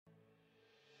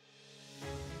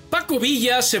Paco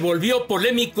Villa se volvió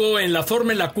polémico en la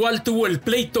forma en la cual tuvo el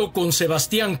pleito con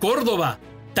Sebastián Córdoba.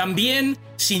 También,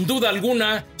 sin duda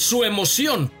alguna, su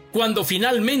emoción cuando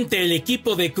finalmente el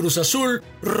equipo de Cruz Azul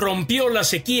rompió la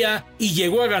sequía y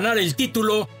llegó a ganar el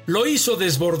título, lo hizo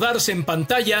desbordarse en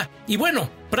pantalla y bueno,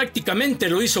 prácticamente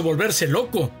lo hizo volverse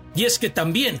loco. Y es que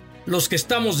también los que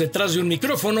estamos detrás de un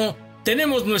micrófono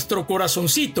tenemos nuestro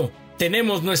corazoncito,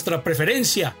 tenemos nuestra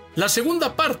preferencia. La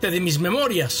segunda parte de mis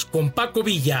memorias con Paco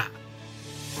Villa.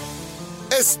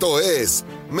 Esto es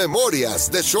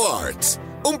Memorias de Schwartz,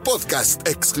 un podcast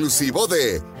exclusivo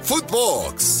de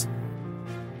Footbox.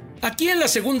 Aquí en la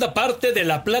segunda parte de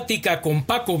la plática con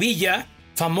Paco Villa,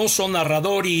 famoso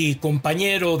narrador y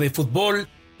compañero de fútbol,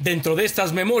 dentro de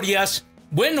estas memorias,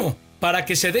 bueno, para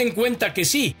que se den cuenta que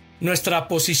sí, nuestra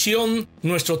posición,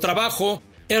 nuestro trabajo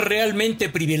es realmente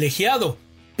privilegiado,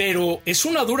 pero es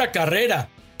una dura carrera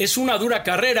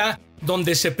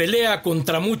donde se pelea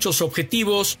contra muchos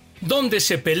objetivos, donde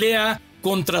se pelea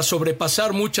contra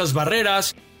sobrepasar muchas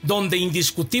barreras, donde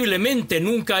indiscutiblemente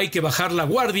nunca hay que bajar la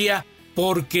guardia,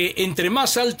 porque entre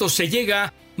más alto se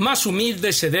llega, más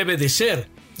humilde se debe de ser.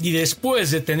 Y después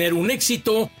de tener un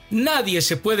éxito, nadie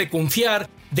se puede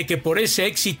confiar de que por ese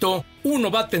éxito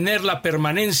uno va a tener la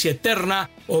permanencia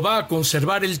eterna o va a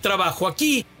conservar el trabajo.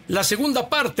 Aquí, la segunda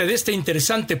parte de esta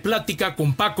interesante plática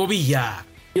con Paco Villa.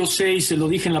 Yo sé, y se lo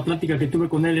dije en la plática que tuve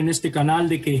con él en este canal,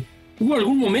 de que hubo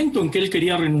algún momento en que él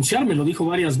quería renunciar, me lo dijo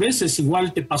varias veces,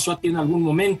 igual te pasó a ti en algún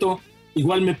momento,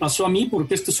 igual me pasó a mí,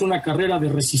 porque esta es una carrera de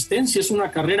resistencia, es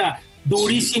una carrera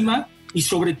durísima y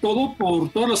sobre todo por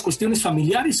todas las cuestiones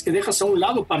familiares que dejas a un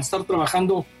lado para estar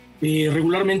trabajando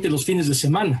regularmente los fines de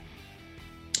semana.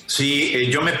 Sí,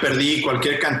 yo me perdí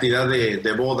cualquier cantidad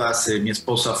de bodas. Mi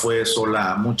esposa fue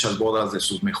sola a muchas bodas de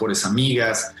sus mejores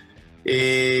amigas.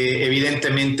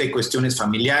 Evidentemente cuestiones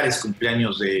familiares,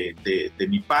 cumpleaños de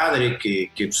mi padre,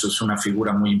 que pues, es una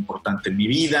figura muy importante en mi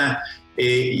vida.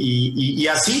 Y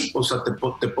así, o sea,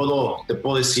 te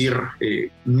puedo decir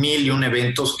 1001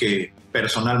 eventos que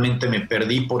personalmente me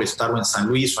perdí por estar o en San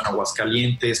Luis o en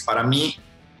Aguascalientes. Para mí,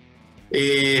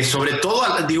 sobre todo,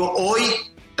 digo, hoy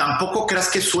tampoco creas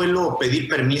que suelo pedir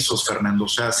permisos, Fernando. O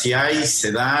sea, si hay,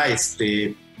 se da,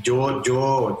 yo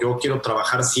quiero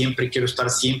trabajar siempre, quiero estar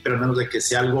siempre, a menos de que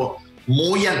sea algo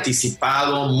muy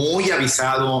anticipado, muy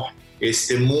avisado,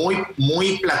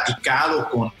 muy platicado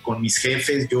con mis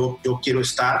jefes. Yo quiero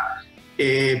estar,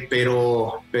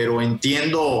 pero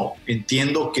entiendo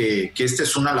que esta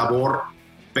es una labor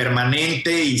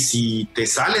permanente y si te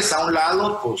sales a un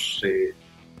lado, pues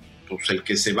el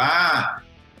que se va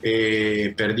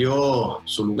perdió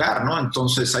su lugar, ¿no?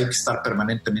 Entonces hay que estar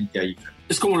permanentemente ahí.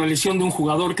 Es como la lesión de un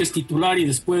jugador que es titular y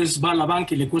después va a la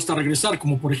banca y le cuesta regresar,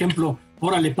 como por ejemplo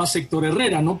ahora le pasa a Héctor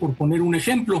Herrera, ¿no? Por poner un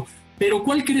ejemplo. Pero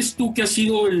 ¿cuál crees tú que ha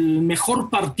sido el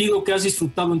mejor partido que has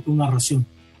disfrutado en tu narración?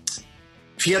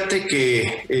 Fíjate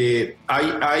que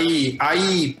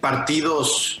hay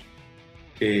partidos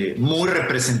muy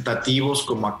representativos,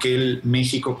 como aquel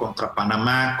México contra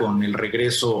Panamá, con el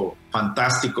regreso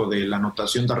fantástico de la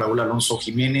anotación de Raúl Alonso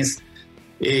Jiménez,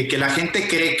 que la gente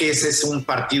cree que ese es un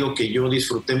partido que yo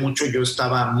disfruté mucho. Yo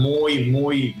estaba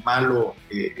muy malo,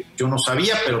 yo no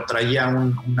sabía, pero traía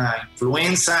una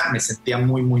influenza, me sentía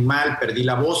muy mal, perdí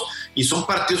la voz, y son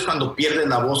partidos cuando pierdes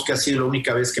la voz, que ha sido la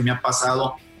única vez que me ha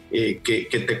pasado,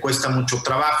 que te cuesta mucho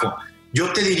trabajo.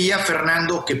 Yo te diría,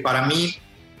 Fernando, que para mí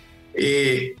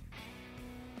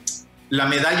la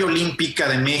medalla olímpica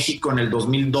de México en el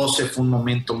 2012 fue un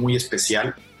momento muy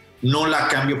especial. No la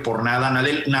cambio por nada.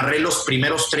 Narré los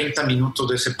primeros 30 minutos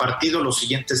de ese partido, los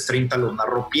siguientes 30 los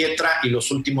narró Pietra y los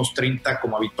últimos 30,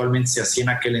 como habitualmente se hacía en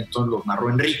aquel entonces, los narró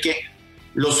Enrique.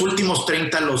 Los últimos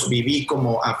 30 los viví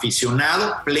como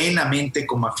aficionado, plenamente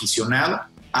como aficionado,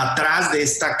 atrás de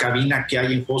esta cabina que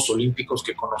hay en Juegos Olímpicos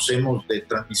que conocemos de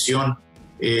transmisión,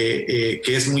 que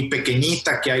es muy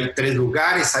pequeñita, que hay 3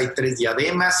 lugares, hay 3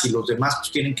 diademas y los demás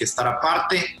pues tienen que estar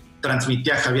aparte.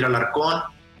 Transmitía a Javier Alarcón,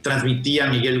 transmitía a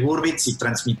Miguel Gurbitz y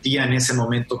transmitía en ese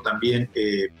momento también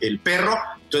el Perro.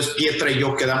 Entonces Pietra y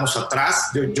yo quedamos atrás.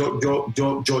 Yo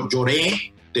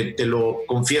lloré, te lo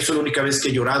confieso, la única vez que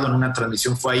he llorado en una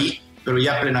transmisión fue ahí, pero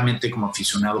ya plenamente como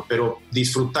aficionado. Pero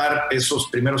disfrutar esos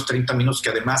primeros 30 minutos, que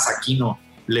además Aquino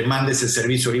le manda ese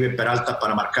servicio a Oribe Peralta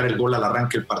para marcar el gol al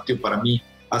arranque del partido, para mí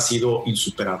ha sido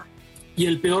insuperable. ¿Y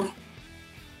el peor?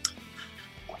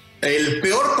 El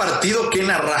peor partido que he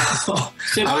narrado.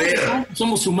 A ver, ¿no?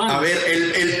 Somos humanos. A ver,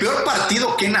 el peor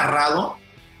partido que he narrado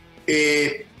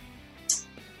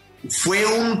fue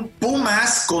un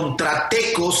Pumas contra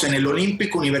Tecos en el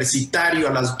Olímpico Universitario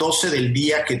a las 12 del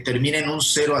día, que termina en un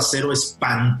 0-0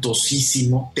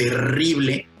 espantosísimo,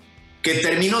 terrible. que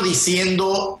termino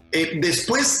diciendo,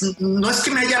 después, no es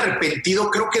que me haya arrepentido,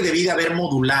 creo que debí de haber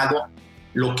modulado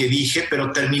lo que dije,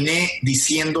 pero terminé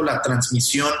diciendo la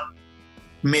transmisión.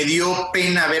 Me dio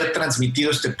pena haber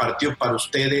transmitido este partido para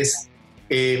ustedes.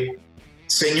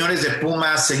 Señores de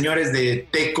Pumas, señores de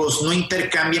Tecos, no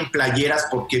intercambien playeras,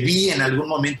 porque vi en algún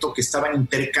momento que estaban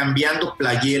intercambiando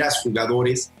playeras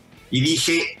jugadores y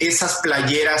dije, esas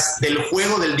playeras del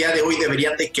juego del día de hoy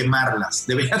deberían de quemarlas.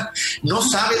 No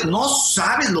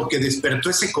sabes lo que despertó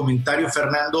ese comentario,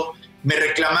 Fernando. Me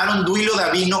reclamaron Duilo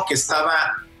Davino, que estaba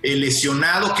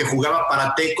lesionado, que jugaba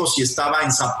para Tecos y estaba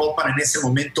en Zapopan en ese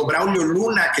momento. Braulio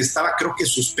Luna, que estaba creo que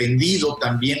suspendido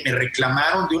también. Me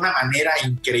reclamaron de una manera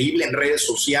increíble en redes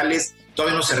sociales,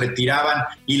 todavía no se retiraban,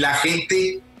 y la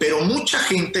gente, pero mucha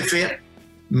gente, Fer,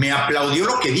 me aplaudió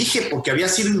lo que dije porque había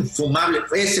sido infumable.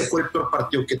 Ese fue el peor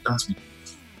partido que transmití.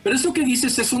 Pero eso que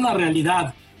dices es una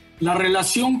realidad. La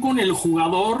relación con el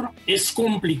jugador es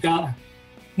complicada.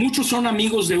 Muchos son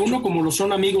amigos de uno como lo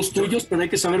son amigos tuyos, pero hay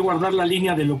que saber guardar la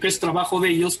línea de lo que es trabajo de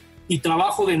ellos y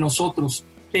trabajo de nosotros.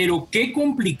 Pero qué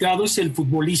complicado es el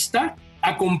futbolista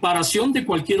a comparación de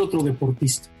cualquier otro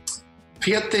deportista.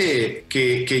 Fíjate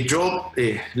que yo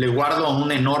le guardo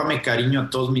un enorme cariño a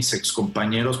todos mis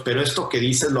excompañeros, pero esto que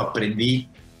dices lo aprendí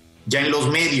ya en los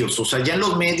medios. O sea, ya en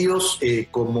los medios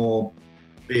como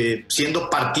siendo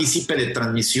partícipe de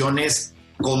transmisiones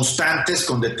constantes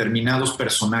con determinados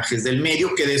personajes del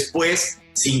medio que después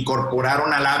se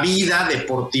incorporaron a la vida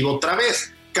deportiva otra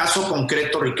vez. Caso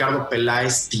concreto, Ricardo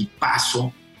Peláez,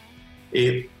 tipazo,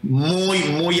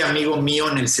 muy amigo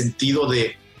mío en el sentido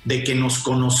de que nos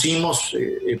conocimos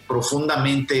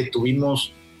profundamente,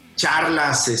 tuvimos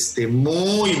charlas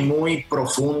muy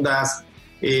profundas.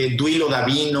 Duilo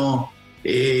Davino,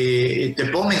 te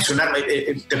puedo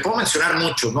mencionar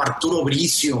muchos, ¿no? Arturo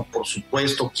Bricio, por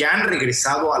supuesto, que han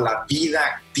regresado a la vida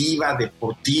activa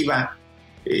deportiva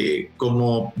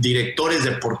como directores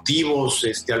deportivos,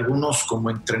 algunos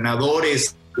como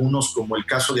entrenadores, algunos como el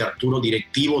caso de Arturo,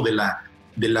 directivo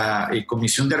de la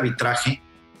comisión de arbitraje,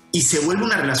 y se vuelve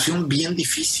una relación bien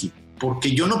difícil,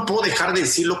 porque yo no puedo dejar de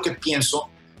decir lo que pienso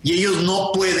y ellos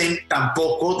no pueden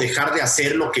tampoco dejar de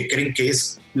hacer lo que creen que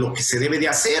es lo que se debe de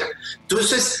hacer.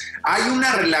 Entonces hay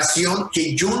una relación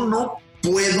que yo no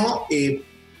puedo,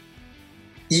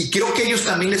 y creo que a ellos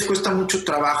también les cuesta mucho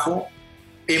trabajo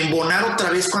embonar otra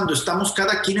vez cuando estamos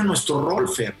cada quien en nuestro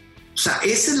rol, Fer. O sea,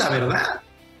 esa es la verdad.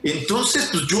 Entonces,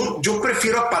 pues yo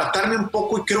prefiero apartarme un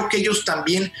poco y creo que ellos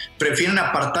también prefieren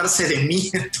apartarse de mí.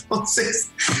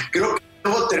 Entonces, creo que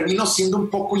luego termino siendo un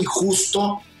poco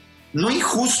injusto, no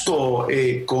injusto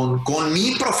con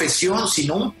mi profesión,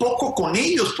 sino un poco con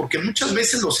ellos, porque muchas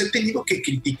veces los he tenido que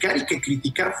criticar y que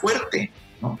criticar fuerte,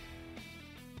 ¿no?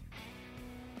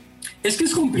 Es que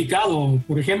es complicado.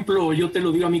 Por ejemplo, yo te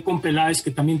lo digo a mí con Peláez,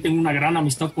 que también tengo una gran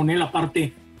amistad con él.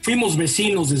 Aparte, fuimos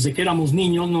vecinos desde que éramos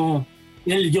niños, no...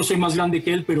 Yo soy más grande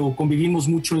que él, pero convivimos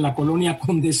mucho en la colonia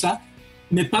Condesa.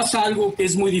 Me pasa algo que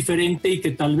es muy diferente y que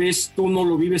tal vez tú no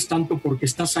lo vives tanto porque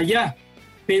estás allá.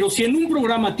 Pero si en un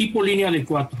programa tipo Línea de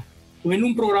 4 o en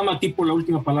un programa tipo La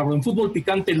Última Palabra, en Fútbol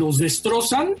Picante, los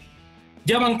destrozan,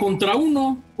 ya van contra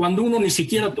uno cuando uno ni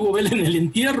siquiera tuvo vela en el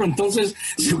entierro. Entonces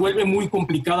se vuelve muy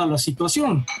complicada la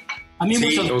situación. A mí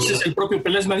muchas veces el propio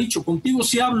Peláez me ha dicho, contigo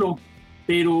sí hablo,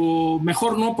 pero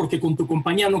mejor no, porque con tu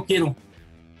compañía no quiero.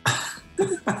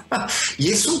 Y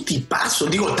es un tipazo,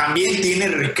 digo, también tiene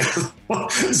Ricardo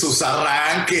sus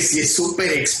arranques y es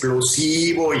súper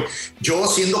explosivo, y yo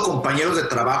siendo compañeros de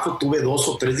trabajo tuve 2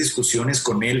 o 3 discusiones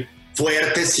con él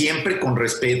fuertes, siempre con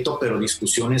respeto, pero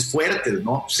discusiones fuertes,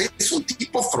 ¿no? Pues es un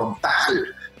tipo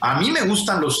frontal. A mí me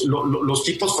gustan los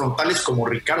tipos frontales como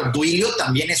Ricardo. Duilio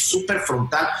también es súper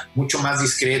frontal, mucho más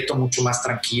discreto, mucho más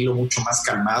tranquilo, mucho más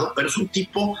calmado, pero es un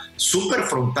tipo súper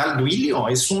frontal. Duilio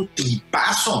es un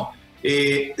tipazo.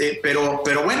 Pero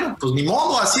bueno, pues ni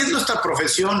modo, así es nuestra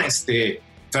profesión,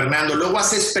 Fernando. Luego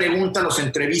haces preguntas, los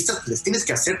entrevistas, pues les tienes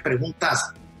que hacer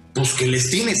preguntas, pues que les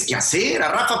tienes que hacer. A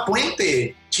Rafa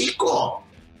Puente, chico,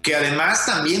 que además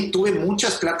también tuve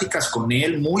muchas pláticas con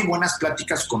él, muy buenas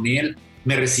pláticas con él.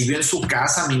 Me recibió en su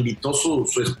casa, me invitó su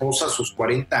esposa a sus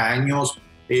 40 años.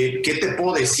 ¿Qué te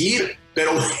puedo decir?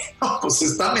 Pero bueno, pues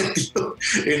está metido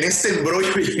en este embrollo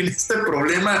y en este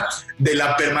problema de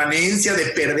la permanencia, de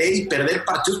perder y perder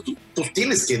partidos. Tú pues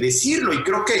tienes que decirlo, y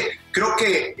creo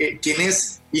que quien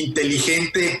es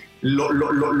inteligente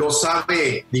lo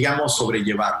sabe, digamos,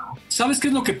 sobrellevar, ¿no? ¿Sabes qué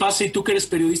es lo que pasa? Y tú que eres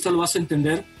periodista lo vas a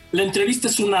entender. La entrevista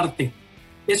es un arte.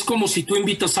 Es como si tú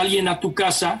invitas a alguien a tu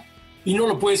casa y no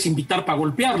lo puedes invitar para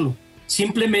golpearlo.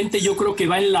 Simplemente yo creo que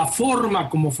va en la forma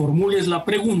como formules la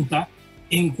pregunta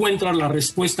encuentras la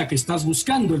respuesta que estás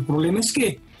buscando. El problema es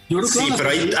que yo creo que sí, pero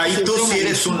ahí tú sí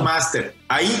eres un máster.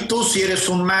 Ahí tú sí eres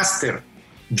un máster.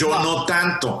 Yo no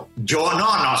tanto.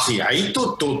 Sí. Ahí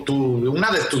tú,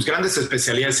 una de tus grandes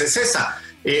especialidades es esa.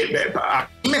 A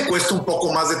mí me cuesta un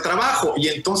poco más de trabajo y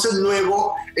entonces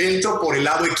luego entro por el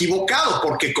lado equivocado,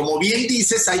 porque como bien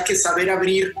dices, hay que saber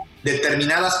abrir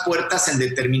determinadas puertas en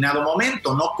determinado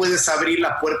momento. No puedes abrir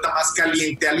la puerta más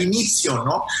caliente al inicio,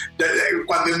 ¿no?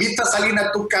 Cuando invitas a alguien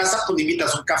a tu casa, pues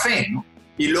invitas un café, ¿no?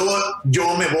 Y luego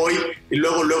yo me voy y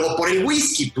luego por el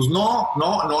whisky. Pues no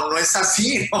es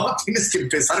así, ¿no? Tienes que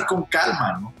empezar con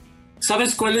calma, ¿no?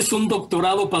 ¿Sabes cuál es un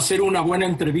doctorado para hacer una buena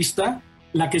entrevista?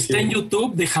 La que está en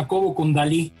YouTube de Jacobo con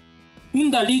Dalí.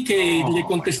 Un Dalí que le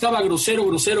contestaba grosero,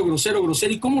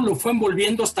 y cómo lo fue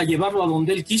envolviendo hasta llevarlo a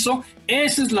donde él quiso.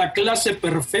 Esa es la clase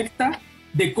perfecta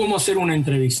de cómo hacer una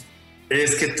entrevista.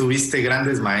 Es que tuviste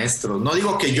grandes maestros. No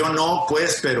digo que yo no,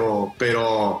 pues, pero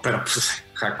pues,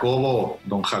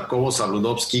 don Jacobo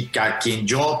Zabludovsky, a quien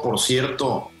yo, por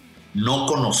cierto, no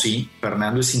conocí.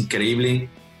 Fernando, es increíble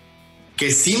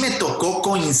que sí me tocó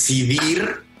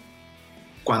coincidir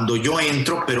cuando yo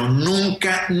entro, pero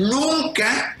nunca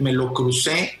me lo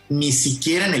crucé, ni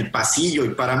siquiera en el pasillo. Y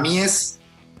para mí es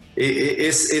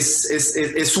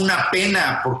una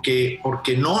pena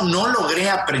porque no logré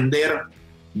aprender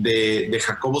de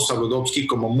Jacobo Zabludovsky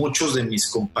como muchos de mis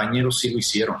compañeros sí lo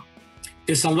hicieron.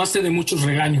 Te salvaste de muchos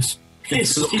regaños.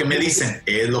 Es lo que me dicen.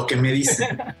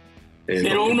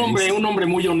 Pero un hombre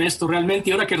muy honesto realmente.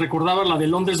 Y ahora que recordaba la de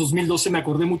Londres 2012, me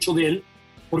acordé mucho de él,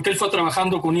 porque él fue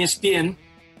trabajando con ESPN.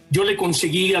 Yo le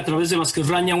conseguí a través de Vázquez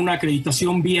Raña una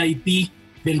acreditación VIP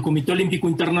del Comité Olímpico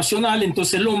Internacional,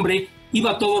 entonces el hombre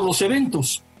iba a todos los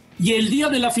eventos. Y el día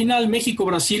de la final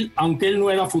México-Brasil, aunque él no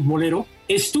era futbolero,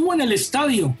 estuvo en el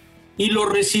estadio y lo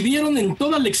recibieron en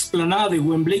toda la explanada de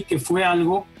Wembley, que fue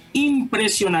algo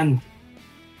impresionante.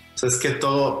 O sea, es que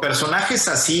personajes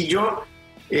así, yo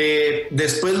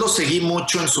después lo seguí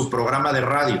mucho en su programa de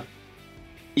radio.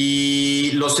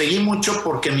 Y lo seguí mucho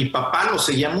porque mi papá lo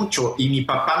seguía mucho y mi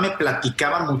papá me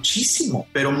platicaba muchísimo,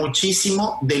 pero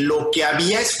muchísimo de lo que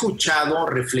había escuchado,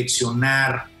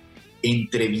 reflexionar,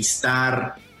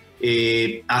 entrevistar,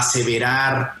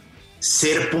 aseverar,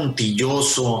 ser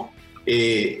puntilloso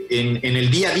en el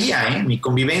día a día, mi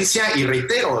convivencia. Y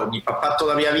reitero, mi papá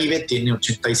todavía vive, tiene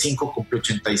 85, cumple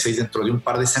 86 dentro de un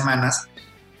par de semanas.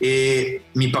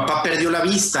 Mi papá perdió la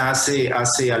vista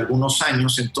hace algunos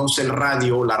años, entonces la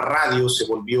radio se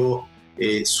volvió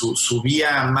su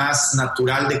vía más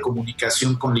natural de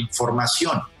comunicación con la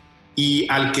información, y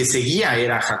al que seguía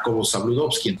era Jacobo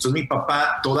Zabludovsky. Entonces mi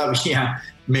papá todavía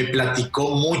me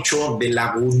platicó mucho de la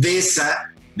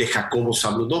agudeza de Jacobo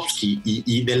Zabludovsky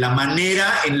y de la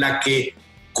manera en la que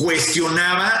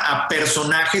cuestionaba a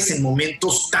personajes en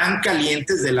momentos tan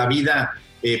calientes de la vida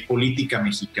política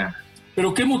mexicana.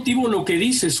 Pero qué motivo lo que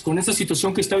dices con esta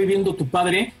situación que está viviendo tu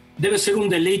padre. Debe ser un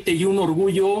deleite y un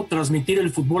orgullo transmitir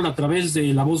el fútbol a través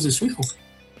de la voz de su hijo.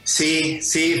 Sí,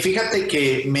 fíjate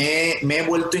que me he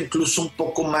vuelto incluso un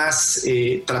poco más,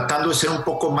 tratando de ser un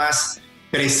poco más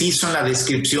preciso en la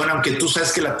descripción, aunque tú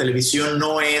sabes que la televisión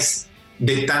no es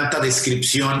de tanta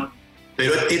descripción,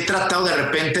 pero he tratado de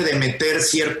repente de meter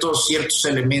ciertos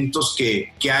elementos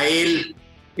que a él...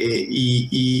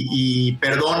 y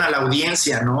perdona a la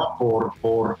audiencia, ¿no?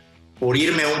 Por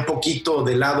irme un poquito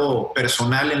del lado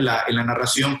personal en la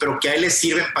narración, pero que a él le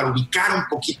sirven para ubicar un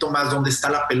poquito más dónde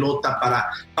está la pelota,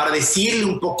 para decirle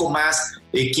un poco más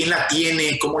quién la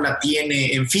tiene, cómo la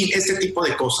tiene, en fin, este tipo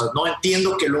de cosas, ¿no?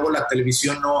 Entiendo que luego la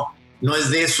televisión no es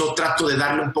de eso, trato de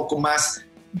darle un poco más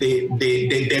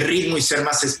de ritmo y ser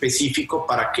más específico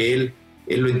para que él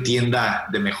lo entienda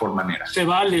de mejor manera. Se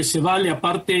vale,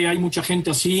 aparte hay mucha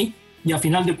gente así y a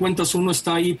final de cuentas uno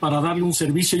está ahí para darle un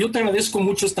servicio. Yo te agradezco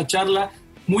mucho esta charla,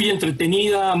 muy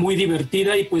entretenida, muy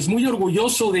divertida y pues muy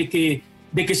orgulloso de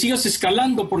que sigas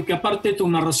escalando, porque aparte tu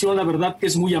narración la verdad que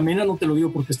es muy amena, no te lo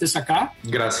digo porque estés acá.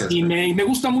 Gracias. Y me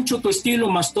gusta mucho tu estilo,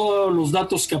 más todos los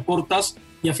datos que aportas,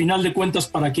 y a final de cuentas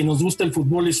para quien nos gusta el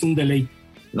fútbol es un deleite.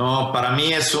 No, para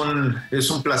mí es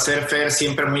un placer, Fer,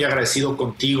 siempre muy agradecido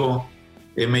contigo.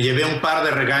 Me llevé un par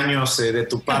de regaños de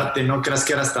tu parte, no creas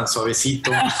que eras tan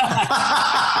suavecito.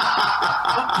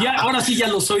 Ya, ahora sí ya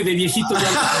lo soy, de viejito ya lo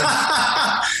soy.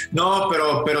 No,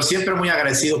 pero siempre muy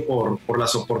agradecido por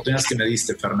las oportunidades que me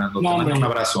diste, Fernando. Te mando un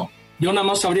abrazo. Yo nada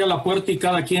más abría la puerta y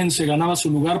cada quien se ganaba su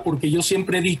lugar, porque yo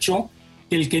siempre he dicho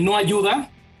que el que no ayuda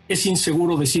es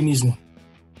inseguro de sí mismo.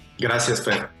 Gracias,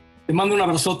 Fer. Te mando un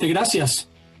abrazote, gracias.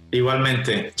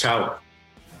 Igualmente, chao.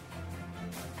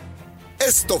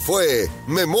 Esto fue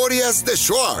Memorias de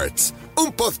Schwartz,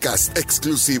 un podcast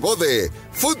exclusivo de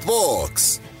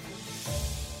Footbox.